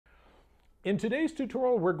In today's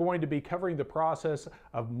tutorial, we're going to be covering the process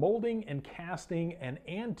of molding and casting an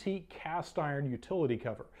antique cast iron utility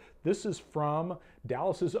cover. This is from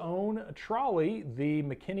Dallas's own Trolley, the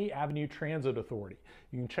McKinney Avenue Transit Authority.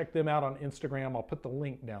 You can check them out on Instagram. I'll put the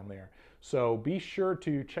link down there. So be sure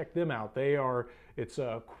to check them out. It's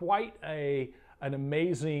quite an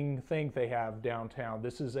amazing thing they have downtown.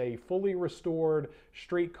 This is a fully restored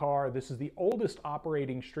streetcar. This is the oldest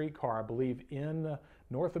operating streetcar, I believe, in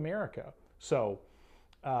North America. So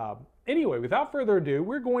anyway, without further ado,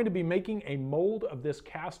 we're going to be making a mold of this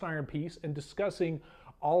cast iron piece and discussing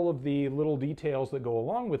all of the little details that go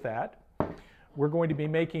along with that. We're going to be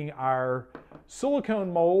making our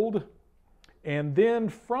silicone mold, and then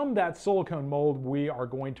from that silicone mold, we are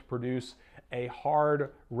going to produce a hard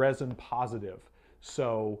resin positive.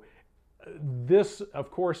 So this,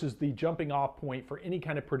 of course, is the jumping off point for any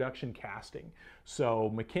kind of production casting.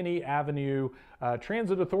 So McKinney Avenue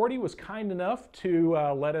Transit Authority was kind enough to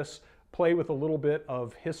let us play with a little bit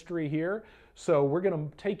of history here. So we're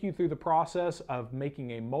going to take you through the process of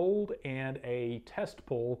making a mold and a test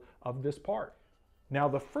pull of this part. Now,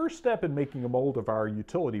 the first step in making a mold of our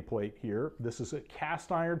utility plate here, this is a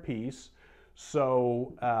cast iron piece.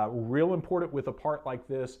 So real important with a part like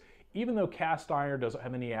this, even though cast iron doesn't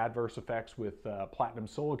have any adverse effects with platinum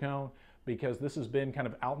silicone, because this has been kind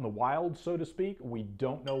of out in the wild, so to speak. We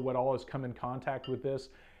don't know what all has come in contact with this,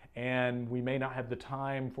 and we may not have the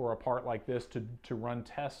time for a part like this to run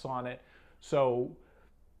tests on it. So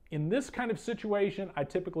in this kind of situation, I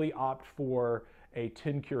typically opt for a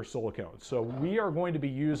tin cure silicone. So we are going to be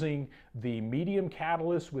using the medium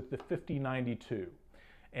catalyst with the 5092.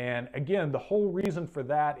 And again, the whole reason for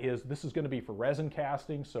that is this is going to be for resin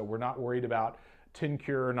casting, so we're not worried about tin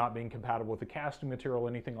cure not being compatible with the casting material,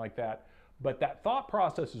 anything like that. But that thought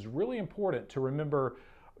process is really important to remember.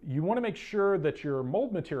 You want to make sure that your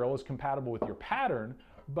mold material is compatible with your pattern,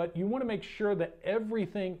 but you want to make sure that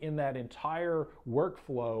everything in that entire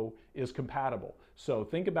workflow is compatible. So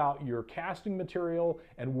think about your casting material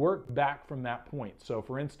and work back from that point. So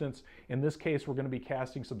for instance, in this case, we're going to be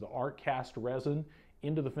casting some of the ArtKast resin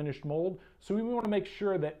into the finished mold. So we want to make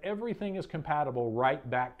sure that everything is compatible right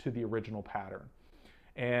back to the original pattern.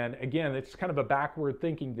 And again, it's kind of a backward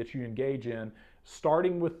thinking that you engage in,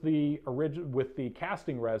 starting with the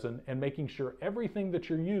casting resin and making sure everything that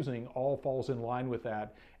you're using all falls in line with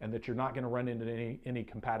that, and that you're not going to run into any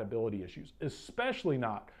compatibility issues, especially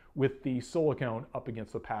not with the silicone up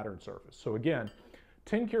against the pattern surface. So again,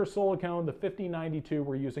 tin cure silicone, the 5092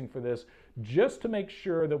 we're using for this, just to make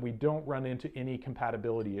sure that we don't run into any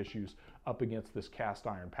compatibility issues up against this cast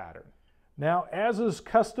iron pattern. Now, as is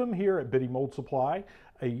custom here at Biddy Mold Supply,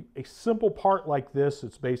 a simple part like this,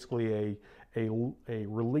 it's basically a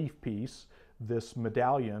relief piece, this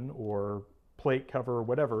medallion or plate cover or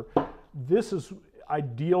whatever. This is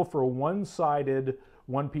ideal for a one-sided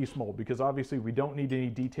one-piece mold, because obviously we don't need any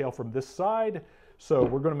detail from this side. So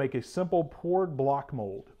we're going to make a simple poured block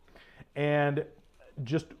mold. And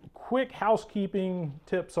just quick housekeeping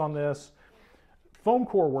tips on this. Foam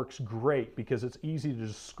core works great because it's easy to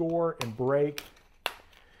just score and break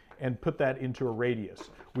and put that into a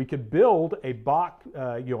radius. We could build a block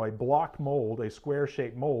mold, a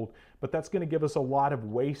square-shaped mold, but that's going to give us a lot of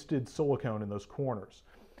wasted silicone in those corners.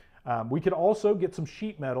 We could also get some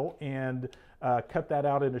sheet metal and cut that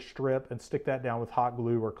out in a strip and stick that down with hot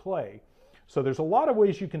glue or clay. So there's a lot of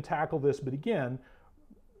ways you can tackle this, but again,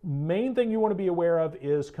 main thing you want to be aware of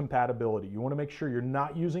is compatibility. You want to make sure you're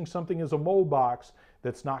not using something as a mold box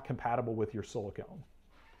that's not compatible with your silicone.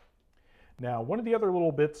 Now, one of the other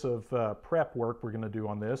little bits of prep work we're going to do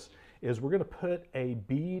on this is we're going to put a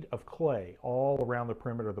bead of clay all around the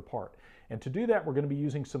perimeter of the part. And to do that, we're going to be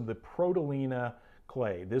using some of the Protolina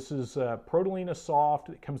clay. This is Protolina Soft.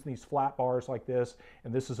 It comes in these flat bars like this,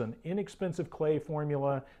 and this is an inexpensive clay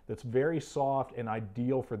formula that's very soft and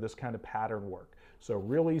ideal for this kind of pattern work. So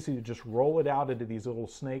real easy to just roll it out into these little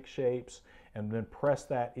snake shapes and then press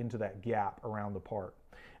that into that gap around the part.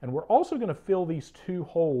 And we're also going to fill these two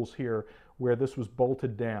holes here where this was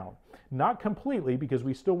bolted down. Not completely, because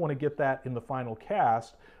we still want to get that in the final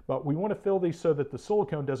cast, but we want to fill these so that the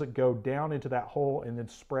silicone doesn't go down into that hole and then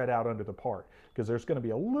spread out under the part, because there's going to be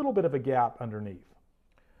a little bit of a gap underneath.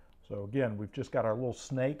 So again, we've just got our little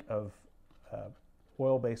snake of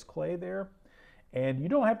oil-based clay there. And you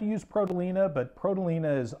don't have to use Protolina, but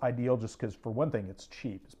Protolina is ideal just because, for one thing, it's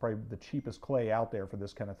cheap. It's probably the cheapest clay out there for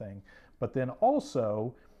this kind of thing. But then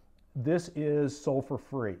also, this is sulfur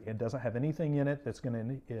free. It doesn't have anything in it that's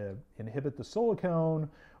going to inhibit the silicone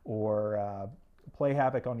or play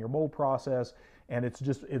havoc on your mold process. And it's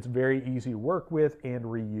very easy to work with and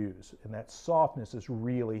reuse. And that softness is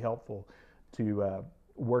really helpful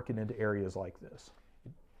work it into areas like this.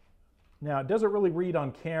 Now, it doesn't really read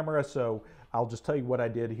on camera, so I'll just tell you what I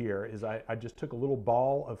did here is I just took a little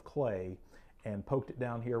ball of clay and poked it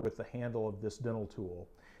down here with the handle of this dental tool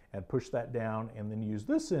and pushed that down, and then used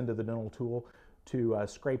this end of the dental tool to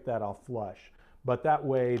scrape that off flush. But that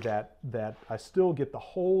way that I still get the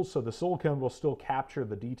holes, so the silicone will still capture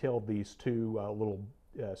the detail of these two little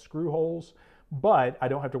screw holes, but I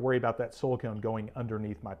don't have to worry about that silicone going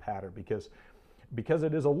underneath my pattern because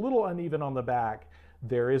it is a little uneven on the back.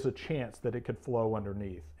 There is a chance that it could flow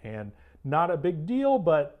underneath, and not a big deal,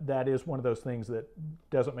 but that is one of those things that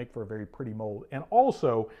doesn't make for a very pretty mold. And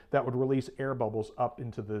also that would release air bubbles up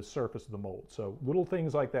into the surface of the mold. So little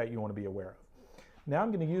things like that you want to be aware of. Now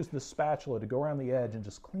I'm going to use this spatula to go around the edge and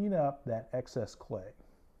just clean up that excess clay.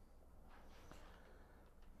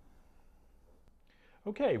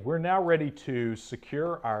 Okay, we're now ready to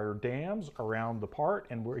secure our dams around the part,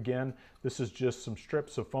 and again, this is just some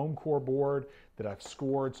strips of foam core board that I've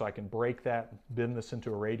scored so I can break that, bend this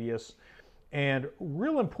into a radius. And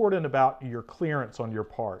real important about your clearance on your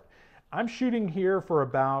part. I'm shooting here for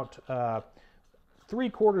about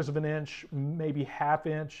 3/4 of an inch, maybe 1/2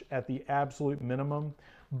 inch at the absolute minimum.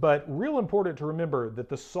 But real important to remember that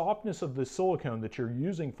the softness of the silicone that you're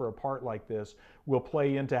using for a part like this will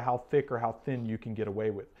play into how thick or how thin you can get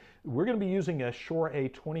away with. We're going to be using a Shore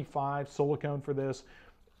A25 silicone for this,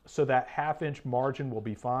 so that 1/2 inch margin will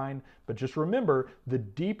be fine. But just remember, the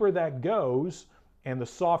deeper that goes and the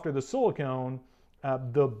softer the silicone,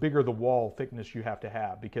 the bigger the wall thickness you have to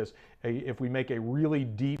have, because if we make a really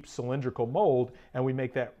deep cylindrical mold and we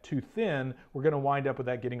make that too thin, we're going to wind up with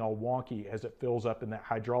that getting all wonky as it fills up and that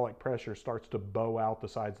hydraulic pressure starts to bow out the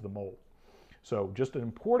sides of the mold. So just an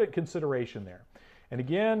important consideration there. And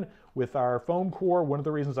again, with our foam core, one of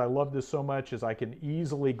the reasons I love this so much is I can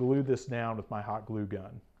easily glue this down with my hot glue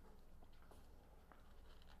gun.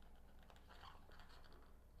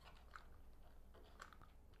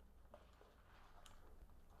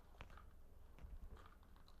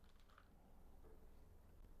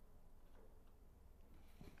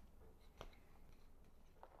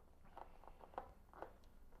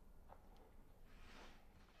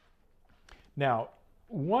 Now,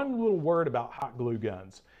 one little word about hot glue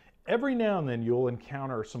guns. Every now and then you'll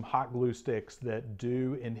encounter some hot glue sticks that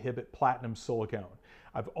do inhibit platinum silicone.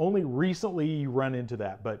 I've only recently run into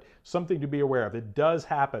that, but something to be aware of. It does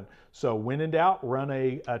happen. So when in doubt, run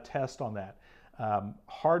a test on that.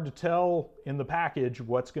 Hard to tell in the package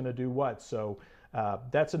what's going to do what. So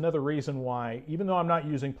that's another reason why, even though I'm not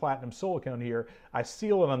using platinum silicone here, I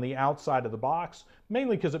seal it on the outside of the box,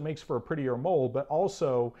 mainly because it makes for a prettier mold, but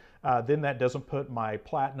also then that doesn't put my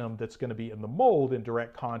platinum that's going to be in the mold in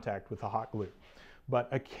direct contact with the hot glue. But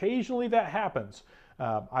occasionally that happens.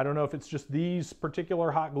 I don't know if it's just these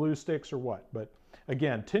particular hot glue sticks or what, but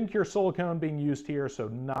again, tin-cure silicone being used here, so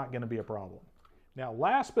not going to be a problem. Now,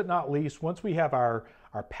 last but not least, once we have our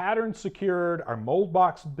pattern secured, our mold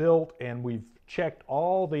box built, and we've checked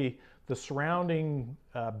all the surrounding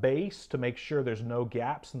base to make sure there's no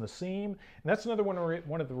gaps in the seam. And that's another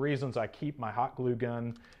one of the reasons I keep my hot glue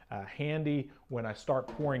gun handy when I start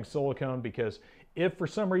pouring silicone, because if for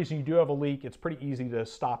some reason you do have a leak, it's pretty easy to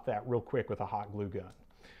stop that real quick with a hot glue gun.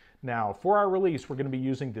 Now, for our release, we're going to be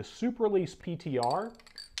using the Super Release PTR.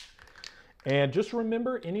 And just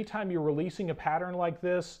remember, anytime you're releasing a pattern like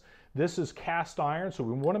this is cast iron, so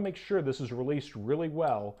we want to make sure this is released really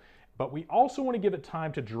well, but we also want to give it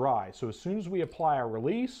time to dry. So as soon as we apply our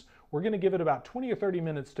release, we're going to give it about 20 or 30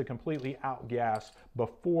 minutes to completely outgas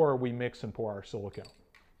before we mix and pour our silicone.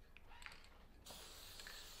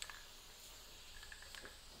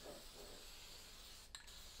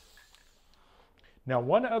 Now,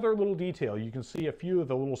 one other little detail, you can see a few of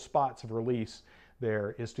the little spots of release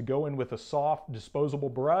there, is to go in with a soft disposable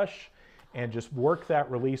brush and just work that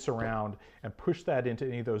release around and push that into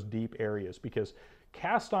any of those deep areas, because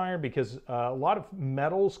cast iron, because a lot of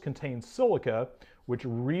metals contain silica, which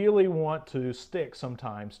really want to stick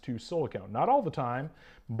sometimes to silicone. Not all the time,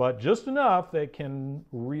 but just enough that can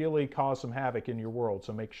really cause some havoc in your world.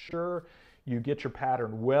 So make sure you get your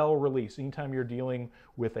pattern well released. Anytime you're dealing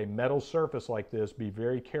with a metal surface like this, be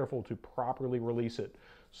very careful to properly release it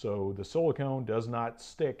so the silicone does not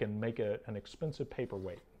stick and make an expensive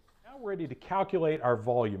paperweight. Now we're ready to calculate our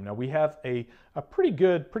volume. Now we have a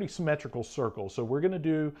pretty symmetrical circle, so we're going to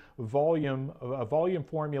do a volume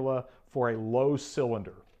formula for a low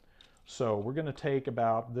cylinder. So we're going to take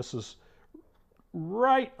about, this is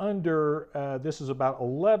right under, this is about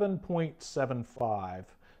 11.75.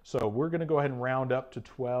 So we're going to go ahead and round up to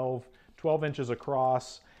 12 inches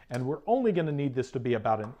across, and we're only going to need this to be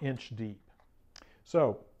about 1 inch deep.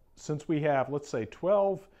 So since we have, let's say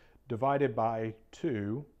 12 divided by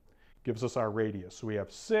 2 gives us our radius. So we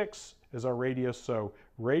have 6 as our radius, so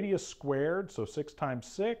radius squared, so 6 times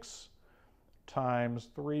 6 times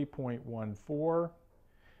 3.14,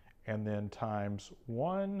 and then times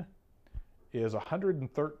 1 is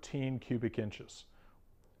 113 cubic inches.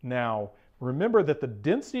 Now, remember that the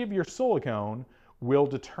density of your silicone will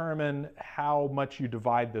determine how much you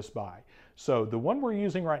divide this by. So the one we're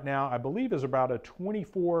using right now, I believe, is about a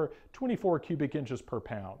 24 cubic inches per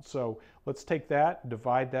pound. So let's take that,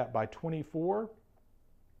 divide that by 24,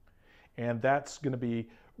 and that's going to be,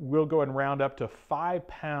 we'll go and round up to 5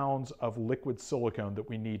 pounds of liquid silicone that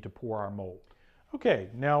we need to pour our mold. Okay,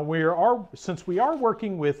 now since we are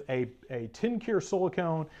working with a tin cure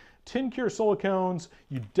silicone, tin cure silicones,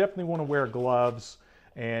 you definitely want to wear gloves,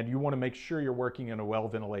 and you want to make sure you're working in a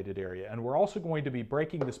well-ventilated area. And we're also going to be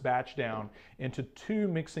breaking this batch down into 2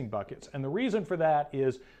 mixing buckets. And the reason for that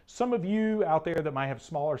is some of you out there that might have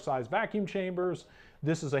smaller size vacuum chambers,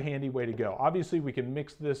 this is a handy way to go. Obviously, we can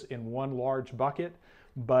mix this in one large bucket,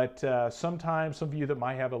 but sometimes some of you that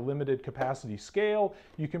might have a limited capacity scale,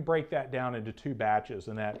 you can break that down into 2 batches,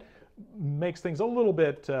 and that makes things a little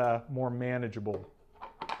bit more manageable.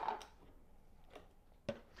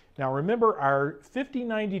 Now remember, our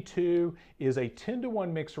 50-92 is a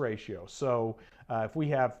 10-to-1 mix ratio. So if we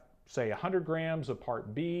have, say, 100 grams of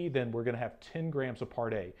part B, then we're going to have 10 grams of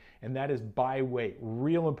part A. And that is by weight.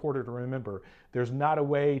 Real important to remember. There's not a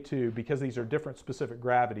way to, because these are different specific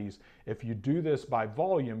gravities, if you do this by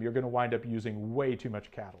volume, you're going to wind up using way too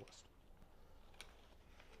much catalyst.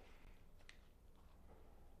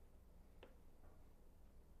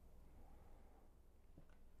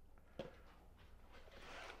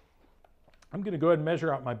 I'm going to go ahead and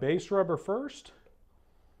measure out my base rubber first,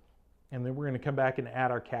 and then we're going to come back and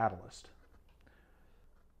add our catalyst.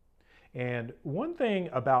 And one thing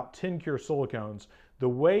about tin cure silicones, the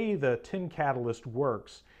way the tin catalyst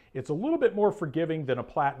works, it's a little bit more forgiving than a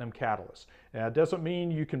platinum catalyst. Now, it doesn't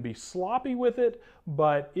mean you can be sloppy with it,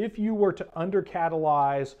 but if you were to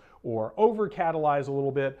under-catalyze or over-catalyze a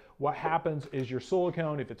little bit, what happens is your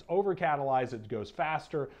silicone, if it's over-catalyzed, it goes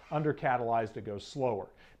faster, under-catalyzed, it goes slower.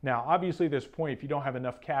 Now, obviously, there's a point, if you don't have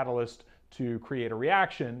enough catalyst to create a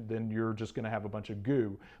reaction, then you're just going to have a bunch of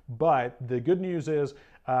goo. But the good news is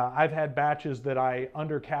I've had batches that I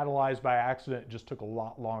under-catalyzed by accident. It just took a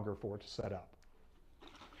lot longer for it to set up.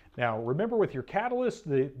 Now, remember with your catalyst,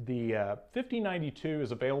 the 50-92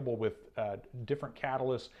 is available with different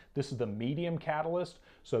catalysts. This is the medium catalyst,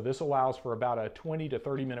 so this allows for about a 20 to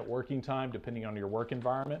 30 minute working time depending on your work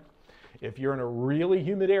environment. If you're in a really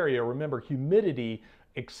humid area, remember humidity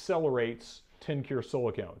accelerates tin cure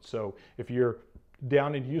silicone. So if you're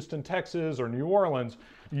down in Houston, Texas or New Orleans,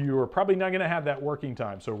 you're probably not going to have that working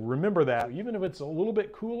time. So remember that even if it's a little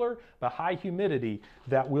bit cooler, the high humidity,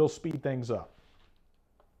 that will speed things up.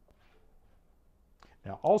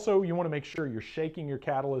 Now also, you want to make sure you're shaking your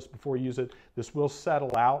catalyst before you use it. This will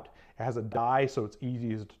settle out. It has a dye, so it's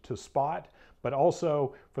easy to spot, but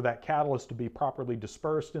also for that catalyst to be properly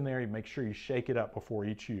dispersed in there, you make sure you shake it up before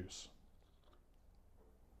each use.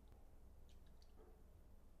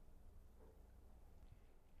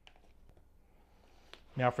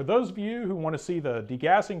 Now, for those of you who want to see the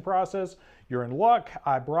degassing process, you're in luck.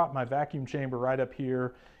 I brought my vacuum chamber right up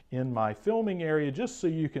here in my filming area just so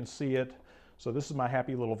you can see it. So this is my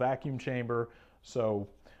happy little vacuum chamber. So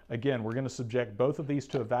again, we're going to subject both of these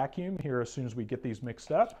to a vacuum here as soon as we get these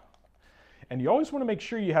mixed up. And you always want to make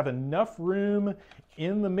sure you have enough room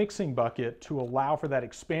in the mixing bucket to allow for that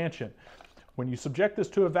expansion. When you subject this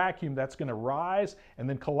to a vacuum, that's going to rise and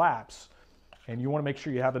then collapse. And you want to make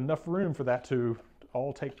sure you have enough room for that to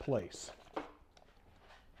all take place.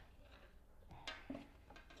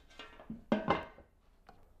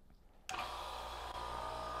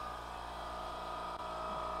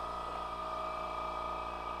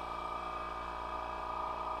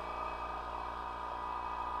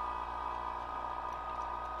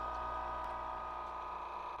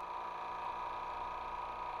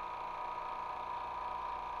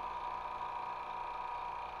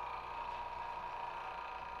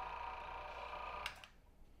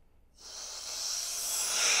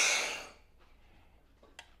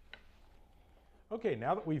 Okay,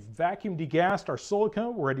 now that we've vacuum degassed our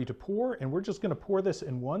silicone, we're ready to pour, and we're just going to pour this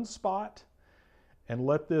in one spot and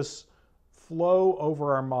let this flow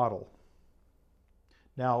over our model.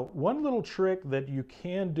 Now, one little trick that you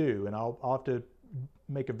can do, and I'll have to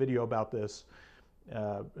make a video about this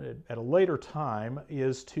at a later time,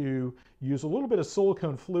 is to use a little bit of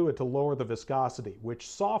silicone fluid to lower the viscosity, which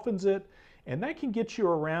softens it, and that can get you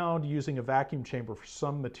around using a vacuum chamber for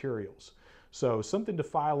some materials. So something to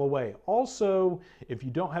file away. Also, if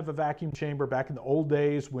you don't have a vacuum chamber, back in the old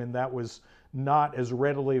days when that was not as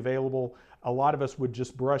readily available, a lot of us would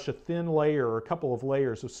just brush a thin layer or a couple of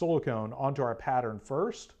layers of silicone onto our pattern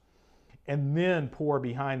first and then pour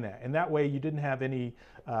behind that. And that way you didn't have any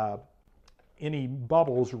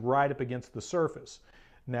bubbles right up against the surface.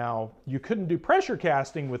 Now, you couldn't do pressure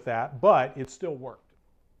casting with that, but it still worked.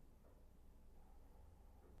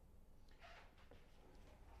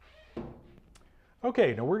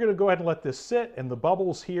 Okay, now we're going to go ahead and let this sit, and the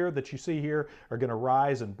bubbles here that you see here are going to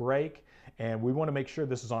rise and break, and we want to make sure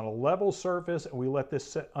this is on a level surface and we let this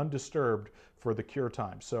sit undisturbed for the cure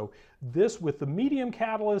time. So this, with the medium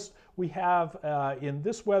catalyst, we have in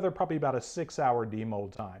this weather probably about a 6-hour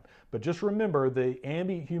demold time. But just remember, the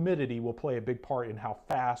ambient humidity will play a big part in how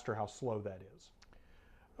fast or how slow that is.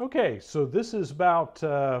 Okay, so this is about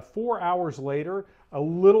 4 hours later, a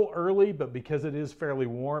little early, but because it is fairly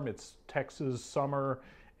warm, it's Texas summer,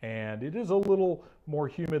 and it is a little more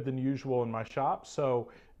humid than usual in my shop. So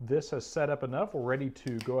this has set up enough. We're ready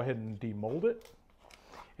to go ahead and demold it.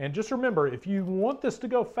 And just remember, if you want this to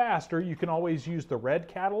go faster, you can always use the red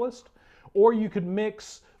catalyst, or you could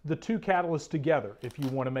mix the two catalysts together if you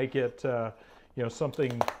want to make it, you know,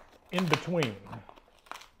 something in between.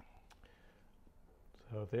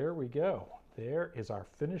 So there we go. There is our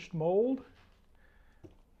finished mold.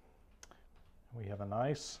 We have a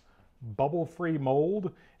nice bubble-free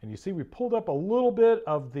mold, and you see we pulled up a little bit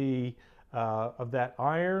of the of that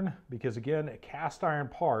iron because, again, a cast iron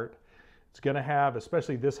part, it's going to have,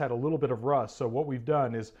 especially this had a little bit of rust. So what we've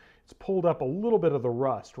done is it's pulled up a little bit of the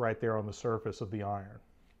rust right there on the surface of the iron.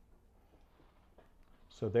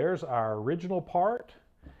 So there's our original part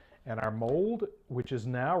and our mold, which is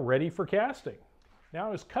now ready for casting.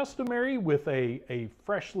 Now, as customary with a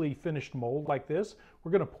freshly finished mold like this,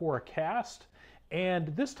 we're going to pour a cast.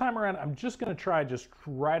 And this time around, I'm just going to try, just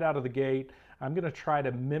right out of the gate, I'm going to try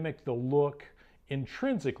to mimic the look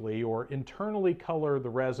intrinsically or internally color the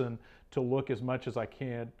resin to look as much as I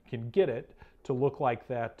can get it to look like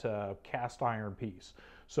that cast iron piece.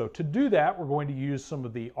 So to do that, we're going to use some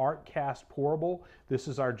of the ArtKast Pourable. This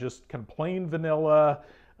is our just kind of plain vanilla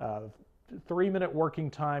 3-minute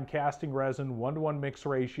working time casting resin, 1-to-1 mix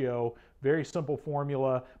ratio, very simple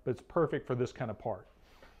formula, but it's perfect for this kind of part.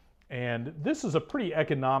 And this is a pretty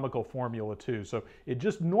economical formula too. So it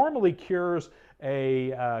just normally cures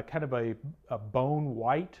a kind of a bone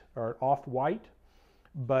white or off-white,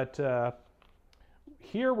 but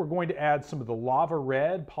here we're going to add some of the lava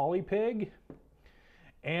red PolyPig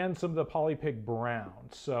and some of the PolyPig brown.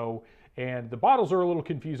 So, and the bottles are a little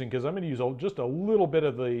confusing because I'm going to use just a little bit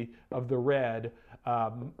of the red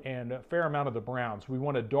and a fair amount of the browns. We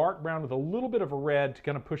want a dark brown with a little bit of a red to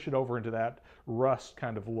kind of push it over into that rust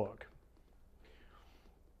kind of look.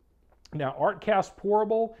 Now, ArtKast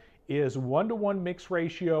Pourable is 1-to-1 mix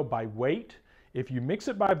ratio by weight. If you mix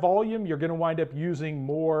it by volume, you're going to wind up using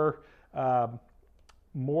more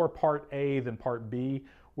part A than part B,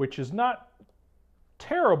 which is not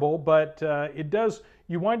terrible, but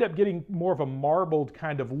you wind up getting more of a marbled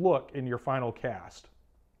kind of look in your final cast.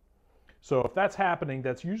 So if that's happening,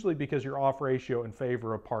 that's usually because you're off ratio in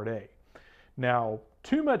favor of part A. Now,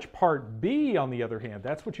 too much part B, on the other hand,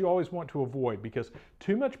 that's what you always want to avoid, because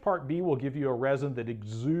too much part B will give you a resin that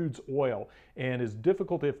exudes oil and is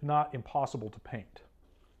difficult, if not impossible, to paint.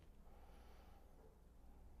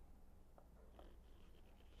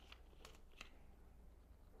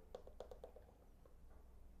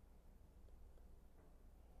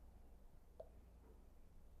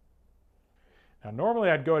 Now, normally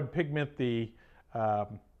I'd go ahead and pigment the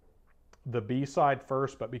B side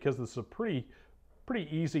first, but because this is a pretty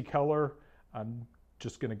easy color, I'm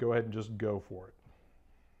just going to go ahead and just go for it.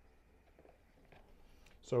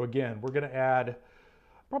 So again, we're going to add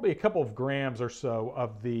probably a couple of grams or so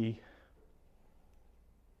of the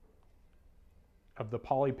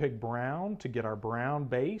PolyPig brown to get our brown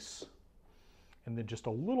base, and then just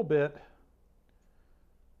a little bit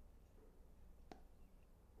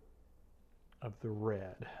of the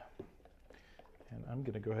red. And I'm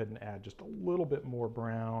going to go ahead and add just a little bit more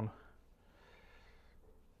brown.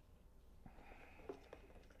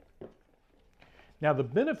 Now, the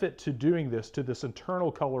benefit to doing this, to this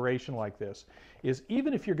internal coloration like this, is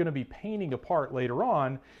even if you're going to be painting a part later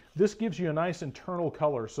on, this gives you a nice internal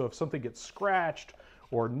color. So if something gets scratched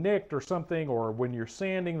or nicked or something, or when you're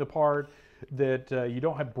sanding the part, that you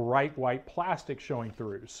don't have bright white plastic showing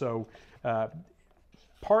through. So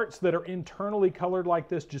parts that are internally colored like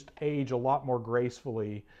this just age a lot more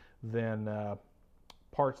gracefully than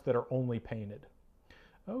parts that are only painted.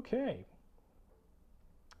 Okay.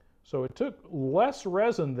 So it took less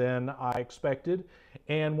resin than I expected.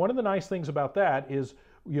 And one of the nice things about that is,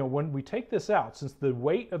 when we take this out, since the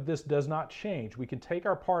weight of this does not change, we can take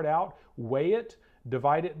our part out, weigh it,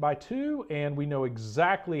 divide it by 2, and we know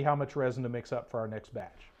exactly how much resin to mix up for our next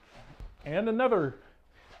batch. And another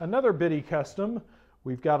bitty custom,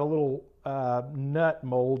 we've got a little nut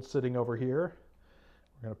mold sitting over here.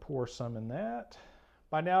 We're going to pour some in that.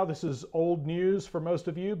 By now this is old news for most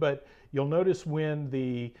of you, but you'll notice when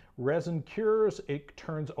the resin cures, it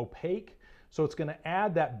turns opaque. So it's going to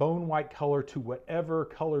add that bone white color to whatever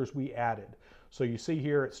colors we added. So you see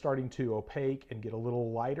here it's starting to opaque and get a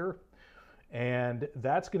little lighter. And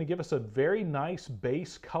that's going to give us a very nice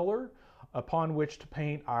base color upon which to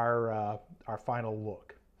paint our final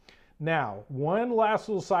look. Now, one last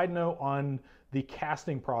little side note on the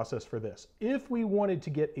casting process for this. If we wanted to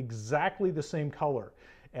get exactly the same color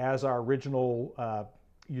as our original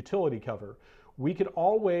utility cover, we could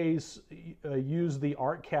always use the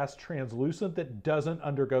ArtKast translucent that doesn't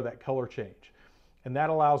undergo that color change. And that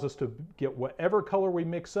allows us to get whatever color we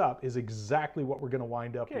mix up is exactly what we're going to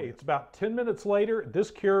wind up with. It's about 10 minutes later.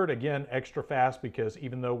 This cured, again, extra fast because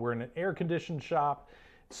even though we're in an air-conditioned shop,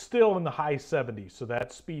 it's still in the high 70s, so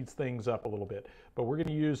that speeds things up a little bit. But we're going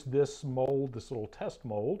to use this mold, this little test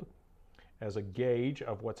mold, as a gauge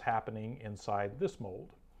of what's happening inside this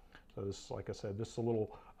mold. So this, like I said, this is a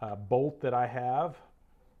little bolt that I have,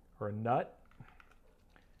 or a nut,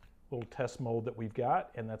 little test mold that we've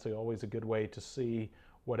got, and that's always a good way to see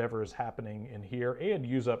whatever is happening in here and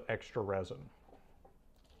use up extra resin.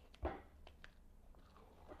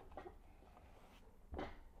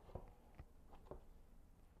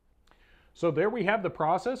 So there we have the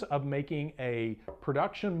process of making a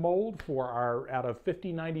production mold for our out of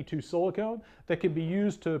 5092 silicone that can be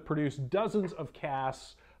used to produce dozens of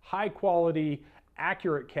casts, high quality,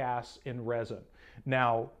 accurate casts in resin.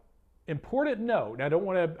 Now, important note, I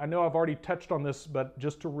know I've already touched on this, but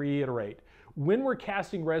just to reiterate, when we're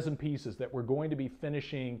casting resin pieces that we're going to be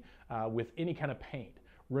finishing with any kind of paint,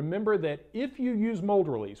 remember that if you use mold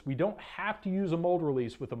release, we don't have to use a mold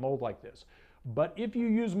release with a mold like this. But if you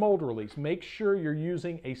use mold release, make sure you're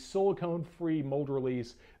using a silicone-free mold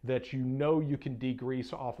release that you know you can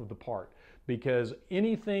degrease off of the part. Because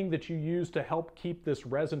anything that you use to help keep this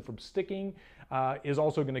resin from sticking is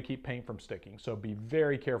also going to keep paint from sticking. So be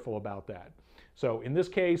very careful about that. So in this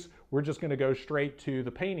case, we're just going to go straight to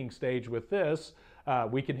the painting stage with this.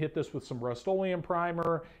 We can hit this with some Rust-Oleum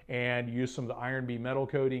primer and use some of the Iron Beam metal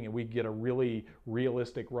coating, and we get a really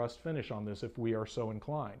realistic rust finish on this if we are so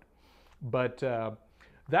inclined. But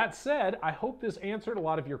that said, I hope this answered a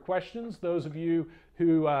lot of your questions. Those of you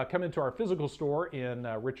who come into our physical store in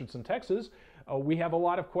Richardson, Texas, we have a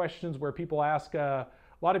lot of questions where people ask, a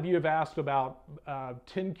lot of you have asked about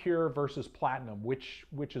tin cure versus platinum, which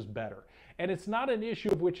is better. And it's not an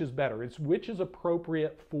issue of which is better, it's which is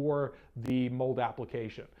appropriate for the mold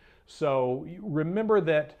application. So remember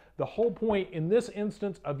that the whole point in this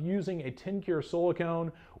instance of using a tin cure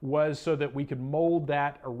silicone was so that we could mold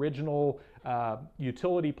that original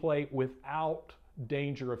utility plate without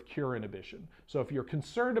danger of cure inhibition. So if you're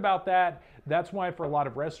concerned about that, that's why for a lot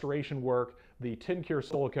of restoration work, the tin cure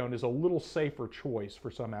silicone is a little safer choice for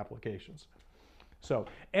some applications. So,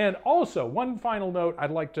 and also one final note,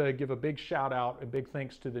 I'd like to give a big shout out and big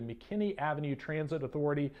thanks to the McKinney Avenue Transit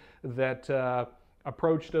Authority that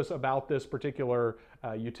approached us about this particular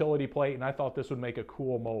utility plate, and I thought this would make a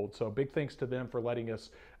cool mold. So big thanks to them for letting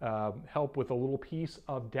us help with a little piece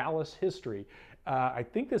of Dallas history. I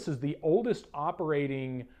think this is the oldest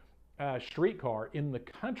operating streetcar in the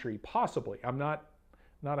country, possibly. I'm not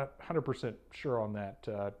 100% sure on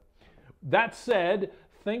that. That said,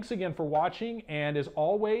 thanks again for watching, and as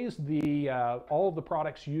always, all of the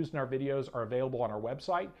products used in our videos are available on our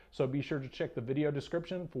website, so be sure to check the video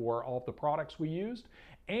description for all of the products we used.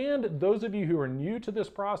 And those of you who are new to this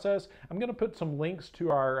process, I'm going to put some links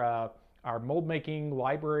to our mold making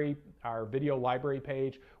library, our video library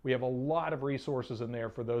page. We have a lot of resources in there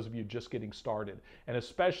for those of you just getting started. And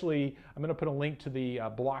especially, I'm going to put a link to the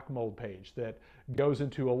block mold page that goes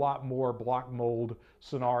into a lot more block mold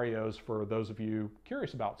scenarios for those of you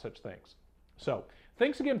curious about such things. So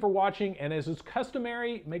thanks again for watching, and as is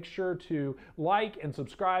customary, make sure to like and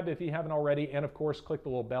subscribe if you haven't already, and of course click the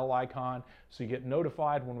little bell icon so you get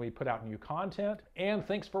notified when we put out new content. And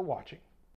thanks for watching.